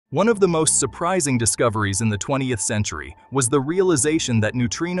One of the most surprising discoveries in the 20th century was the realization that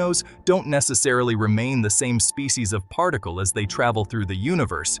neutrinos don't necessarily remain the same species of particle as they travel through the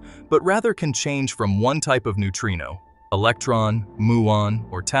universe, but rather can change from one type of neutrino, electron, muon,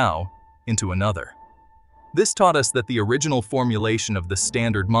 or tau, into another. This taught us that the original formulation of the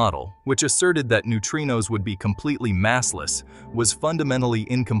Standard Model, which asserted that neutrinos would be completely massless, was fundamentally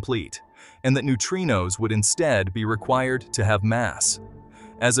incomplete, and that neutrinos would instead be required to have mass.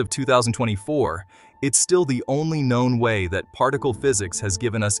 As of 2024, it's still the only known way that particle physics has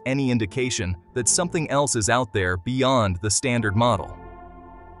given us any indication that something else is out there beyond the Standard Model.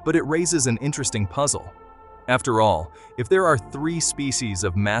 But it raises an interesting puzzle. After all, if there are three species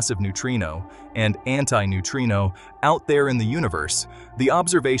of massive neutrino and anti-neutrino out there in the universe, the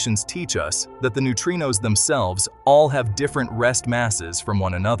observations teach us that the neutrinos themselves all have different rest masses from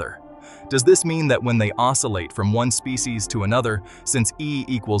one another. Does this mean that when they oscillate from one species to another, since E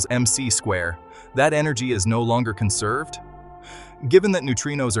equals mc square, that energy is no longer conserved? Given that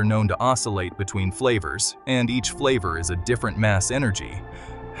neutrinos are known to oscillate between flavors, and each flavor is a different mass energy,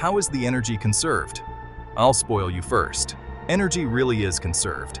 how is the energy conserved? I'll spoil you first. Energy really is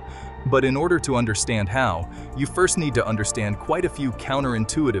conserved. But in order to understand how, you first need to understand quite a few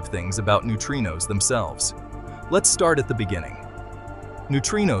counterintuitive things about neutrinos themselves. Let's start at the beginning.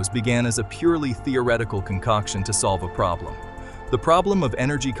 Neutrinos began as a purely theoretical concoction to solve a problem: the problem of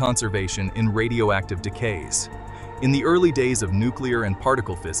energy conservation in radioactive decays. In the early days of nuclear and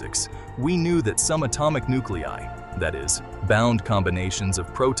particle physics, we knew that some atomic nuclei, that is, bound combinations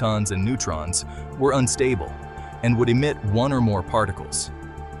of protons and neutrons, were unstable and would emit one or more particles.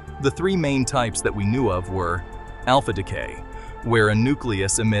 The three main types that we knew of were alpha decay, where a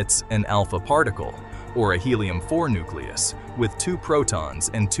nucleus emits an alpha particle, or a helium-4 nucleus with two protons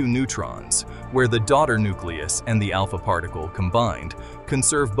and two neutrons, where the daughter nucleus and the alpha particle combined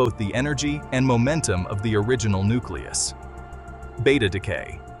conserve both the energy and momentum of the original nucleus. Beta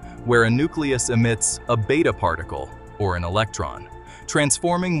decay, where a nucleus emits a beta particle, or an electron,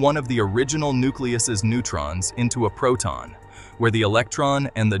 transforming one of the original nucleus's neutrons into a proton, where the electron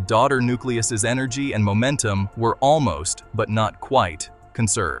and the daughter nucleus's energy and momentum were almost, but not quite,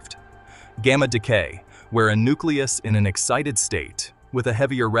 conserved. Gamma decay, where a nucleus in an excited state, with a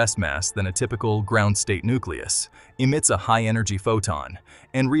heavier rest mass than a typical ground state nucleus, emits a high-energy photon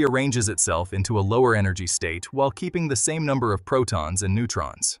and rearranges itself into a lower energy state while keeping the same number of protons and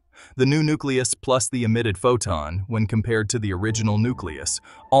neutrons. The new nucleus plus the emitted photon, when compared to the original nucleus,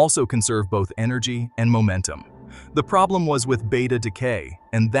 also conserve both energy and momentum. The problem was with beta decay,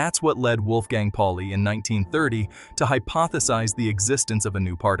 and that's what led Wolfgang Pauli in 1930 to hypothesize the existence of a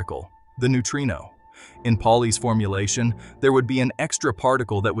new particle, the neutrino. In Pauli's formulation, there would be an extra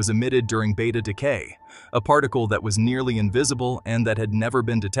particle that was emitted during beta decay, a particle that was nearly invisible and that had never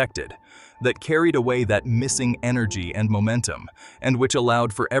been detected, that carried away that missing energy and momentum, and which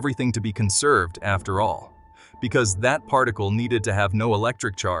allowed for everything to be conserved after all. Because that particle needed to have no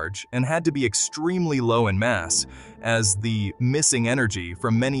electric charge and had to be extremely low in mass, as the missing energy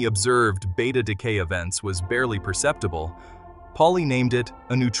from many observed beta decay events was barely perceptible, Pauli named it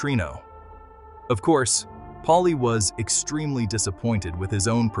a neutrino. Of course, Pauli was extremely disappointed with his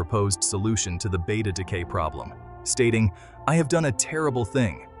own proposed solution to the beta decay problem, stating, "I have done a terrible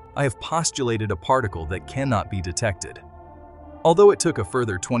thing. I have postulated a particle that cannot be detected." Although it took a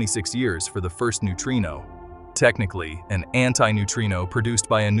further 26 years for the first neutrino, technically an anti-neutrino produced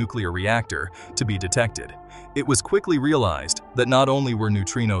by a nuclear reactor, to be detected, it was quickly realized that not only were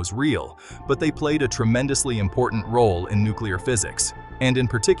neutrinos real, but they played a tremendously important role in nuclear physics, and in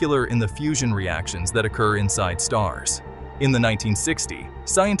particular in the fusion reactions that occur inside stars. In the 1960s,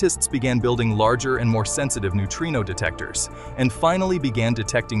 scientists began building larger and more sensitive neutrino detectors, and finally began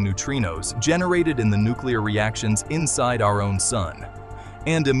detecting neutrinos generated in the nuclear reactions inside our own sun.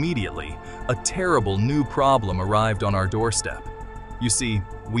 And immediately, a terrible new problem arrived on our doorstep. You see,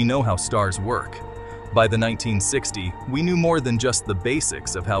 we know how stars work. By the 1960s, we knew more than just the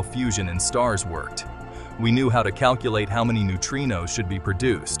basics of how fusion in stars worked. We knew how to calculate how many neutrinos should be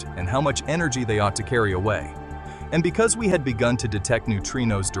produced and how much energy they ought to carry away. And because we had begun to detect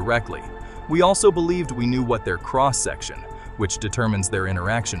neutrinos directly, we also believed we knew what their cross-section, which determines their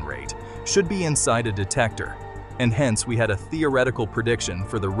interaction rate, should be inside a detector. And hence we had a theoretical prediction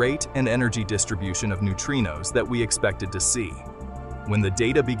for the rate and energy distribution of neutrinos that we expected to see. When the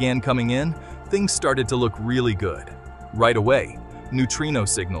data began coming in, things started to look really good. Right away, neutrino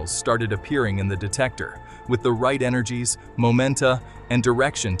signals started appearing in the detector, with the right energies, momenta, and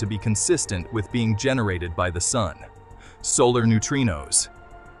direction to be consistent with being generated by the sun. Solar neutrinos.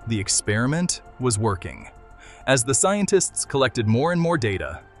 The experiment was working. As the scientists collected more and more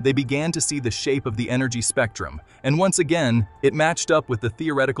data, they began to see the shape of the energy spectrum, and once again, it matched up with the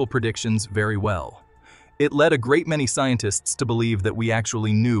theoretical predictions very well. It led a great many scientists to believe that we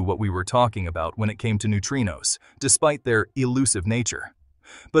actually knew what we were talking about when it came to neutrinos, despite their elusive nature.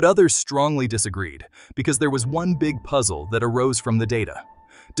 But others strongly disagreed, because there was one big puzzle that arose from the data.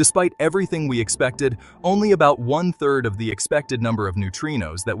 Despite everything we expected, only about 1/3 of the expected number of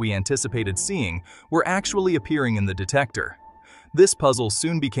neutrinos that we anticipated seeing were actually appearing in the detector. This puzzle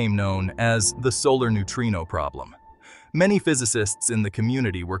soon became known as the solar neutrino problem. Many physicists in the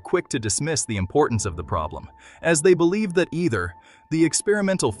community were quick to dismiss the importance of the problem, as they believed that either the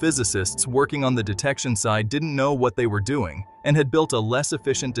experimental physicists working on the detection side didn't know what they were doing and had built a less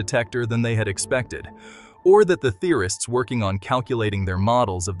efficient detector than they had expected, or that the theorists working on calculating their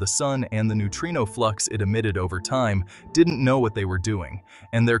models of the sun and the neutrino flux it emitted over time didn't know what they were doing,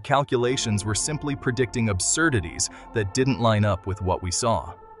 and their calculations were simply predicting absurdities that didn't line up with what we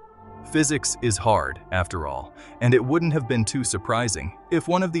saw. Physics is hard, after all, and it wouldn't have been too surprising if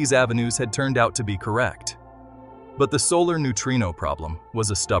one of these avenues had turned out to be correct. But the solar neutrino problem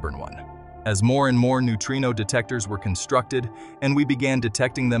was a stubborn one. As more and more neutrino detectors were constructed and we began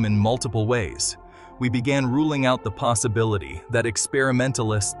detecting them in multiple ways, we began ruling out the possibility that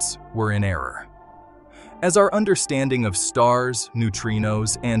experimentalists were in error. As our understanding of stars,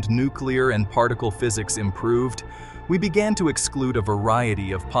 neutrinos, and nuclear and particle physics improved, we began to exclude a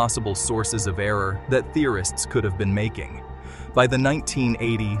variety of possible sources of error that theorists could have been making. By the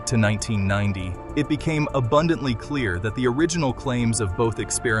 1980 to 1990, it became abundantly clear that the original claims of both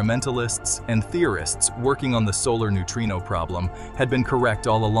experimentalists and theorists working on the solar neutrino problem had been correct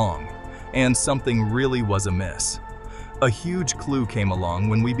all along, and something really was amiss. A huge clue came along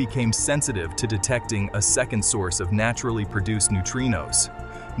when we became sensitive to detecting a second source of naturally produced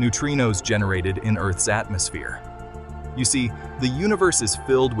neutrinos generated in Earth's atmosphere. You see, the universe is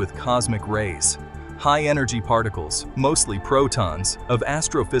filled with cosmic rays, high-energy particles, mostly protons, of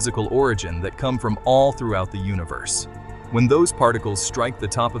astrophysical origin that come from all throughout the universe. When those particles strike the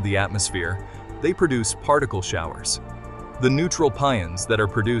top of the atmosphere, they produce particle showers. The neutral pions that are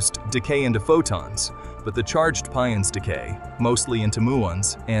produced decay into photons, but the charged pions decay, mostly into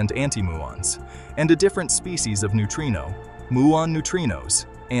muons and antimuons, and a different species of neutrino, muon neutrinos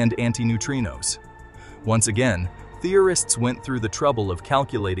and antineutrinos. Once again, theorists went through the trouble of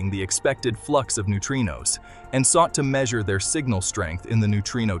calculating the expected flux of neutrinos and sought to measure their signal strength in the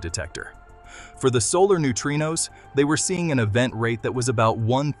neutrino detector. For the solar neutrinos, they were seeing an event rate that was about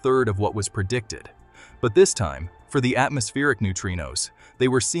 1/3 of what was predicted. But this time, for the atmospheric neutrinos, they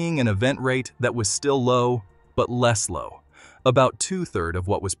were seeing an event rate that was still low, but less low, about 2/3 of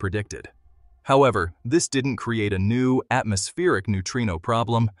what was predicted. However, this didn't create a new atmospheric neutrino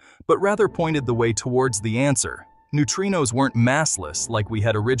problem, but rather pointed the way towards the answer. Neutrinos weren't massless like we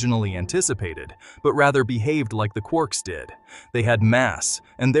had originally anticipated, but rather behaved like the quarks did. They had mass,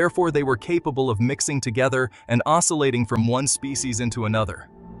 and therefore they were capable of mixing together and oscillating from one species into another.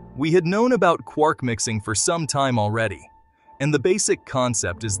 We had known about quark mixing for some time already, and the basic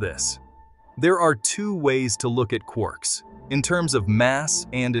concept is this. There are two ways to look at quarks, in terms of mass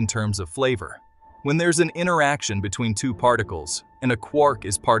and in terms of flavor. When there's an interaction between two particles, and a quark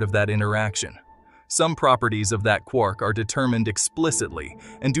is part of that interaction, some properties of that quark are determined explicitly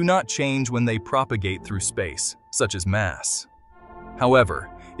and do not change when they propagate through space, such as mass. However,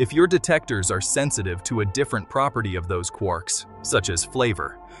 if your detectors are sensitive to a different property of those quarks, such as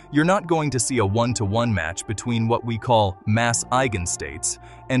flavor, you're not going to see a one-to-one match between what we call mass eigenstates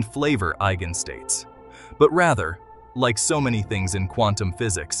and flavor eigenstates. But rather, like so many things in quantum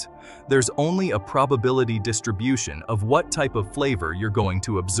physics, there's only a probability distribution of what type of flavor you're going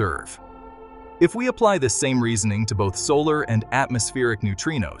to observe. If we apply this same reasoning to both solar and atmospheric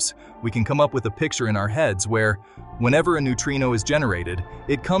neutrinos, we can come up with a picture in our heads where, whenever a neutrino is generated,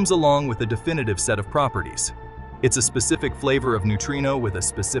 it comes along with a definitive set of properties. It's a specific flavor of neutrino with a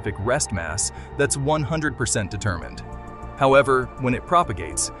specific rest mass that's 100% determined. However, when it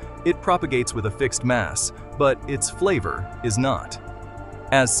propagates with a fixed mass, but its flavor is not.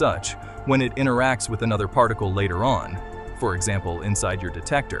 As such, when it interacts with another particle later on, for example inside your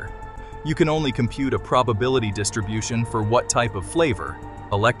detector, you can only compute a probability distribution for what type of flavor,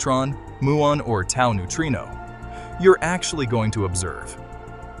 electron, muon, or tau neutrino, you're actually going to observe.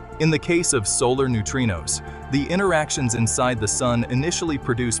 In the case of solar neutrinos, the interactions inside the sun initially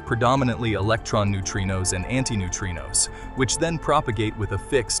produce predominantly electron neutrinos and antineutrinos, which then propagate with a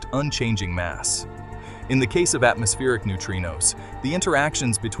fixed, unchanging mass. In the case of atmospheric neutrinos, the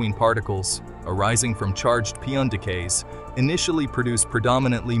interactions between particles, arising from charged pion decays, initially produce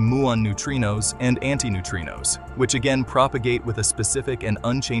predominantly muon neutrinos and antineutrinos, which again propagate with a specific and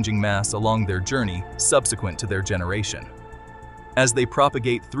unchanging mass along their journey subsequent to their generation. As they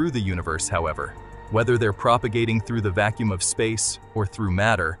propagate through the universe, however, whether they're propagating through the vacuum of space or through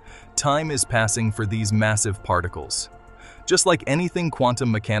matter, time is passing for these massive particles. Just like anything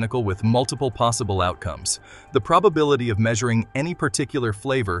quantum mechanical with multiple possible outcomes, the probability of measuring any particular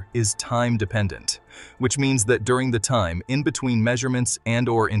flavor is time-dependent, which means that during the time in between measurements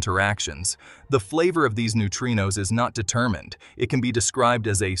and/or interactions, the flavor of these neutrinos is not determined. It can be described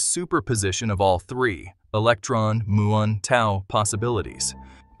as a superposition of all three, electron, muon, tau possibilities.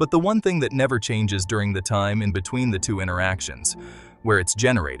 But the one thing that never changes during the time in between the two interactions, where it's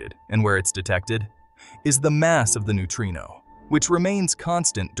generated and where it's detected, is the mass of the neutrino, which remains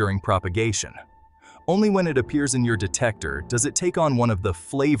constant during propagation. Only when it appears in your detector does it take on one of the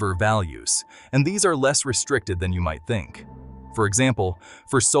flavor values, and these are less restricted than you might think. For example,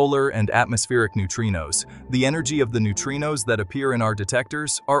 for solar and atmospheric neutrinos, the energy of the neutrinos that appear in our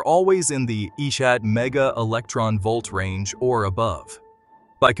detectors are always in the Ishat mega electron volt range or above.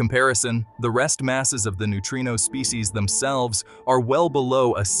 By comparison, the rest masses of the neutrino species themselves are well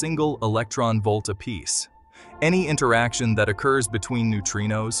below a single electron volt apiece. Any interaction that occurs between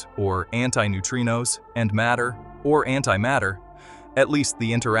neutrinos, or antineutrinos, and matter, or antimatter, at least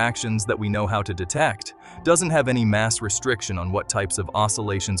the interactions that we know how to detect, doesn't have any mass restriction on what types of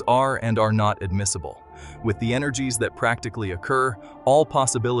oscillations are and are not admissible. With the energies that practically occur, all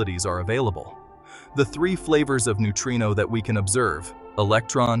possibilities are available. The three flavors of neutrino that we can observe,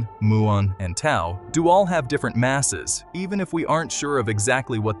 electron, muon, and tau, do all have different masses, even if we aren't sure of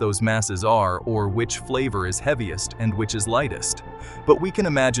exactly what those masses are or which flavor is heaviest and which is lightest. But we can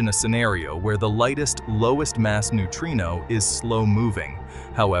imagine a scenario where the lightest, lowest mass neutrino is slow-moving,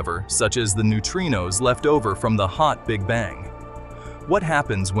 however, such as the neutrinos left over from the hot Big Bang. What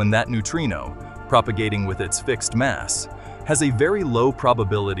happens when that neutrino, propagating with its fixed mass, has a very low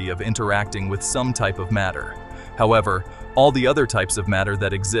probability of interacting with some type of matter? However, all the other types of matter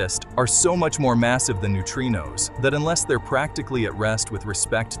that exist are so much more massive than neutrinos that unless they're practically at rest with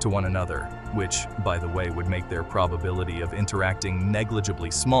respect to one another, which, by the way, would make their probability of interacting negligibly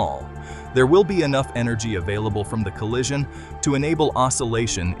small, there will be enough energy available from the collision to enable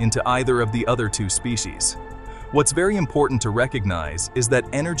oscillation into either of the other two species. What's very important to recognize is that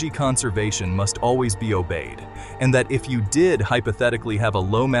energy conservation must always be obeyed, and that if you did hypothetically have a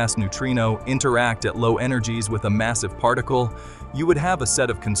low-mass neutrino interact at low energies with a massive particle, you would have a set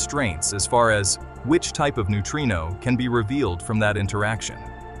of constraints as far as which type of neutrino can be revealed from that interaction.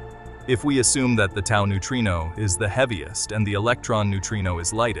 If we assume that the tau neutrino is the heaviest and the electron neutrino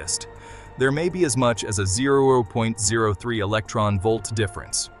is lightest, there may be as much as a 0.03 electron volt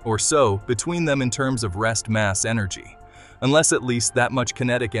difference, or so, between them in terms of rest mass energy. Unless at least that much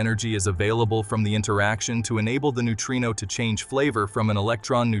kinetic energy is available from the interaction to enable the neutrino to change flavor from an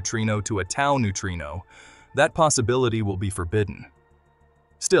electron neutrino to a tau neutrino, that possibility will be forbidden.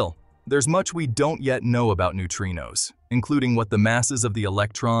 Still, there's much we don't yet know about neutrinos, including what the masses of the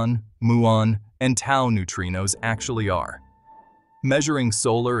electron, muon, and tau neutrinos actually are. Measuring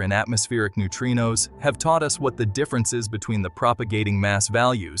solar and atmospheric neutrinos have taught us what the differences between the propagating mass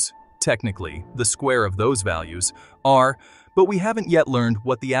values, technically the square of those values, are, but we haven't yet learned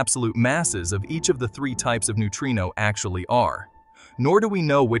what the absolute masses of each of the three types of neutrino actually are. Nor do we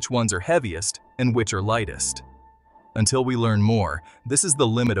know which ones are heaviest and which are lightest. Until we learn more, this is the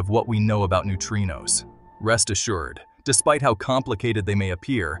limit of what we know about neutrinos. Rest assured, despite how complicated they may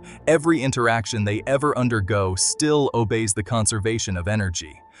appear, every interaction they ever undergo still obeys the conservation of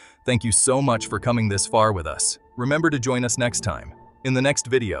energy. Thank you so much for coming this far with us. Remember to join us next time, in the next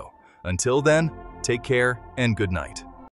video. Until then, take care and good night.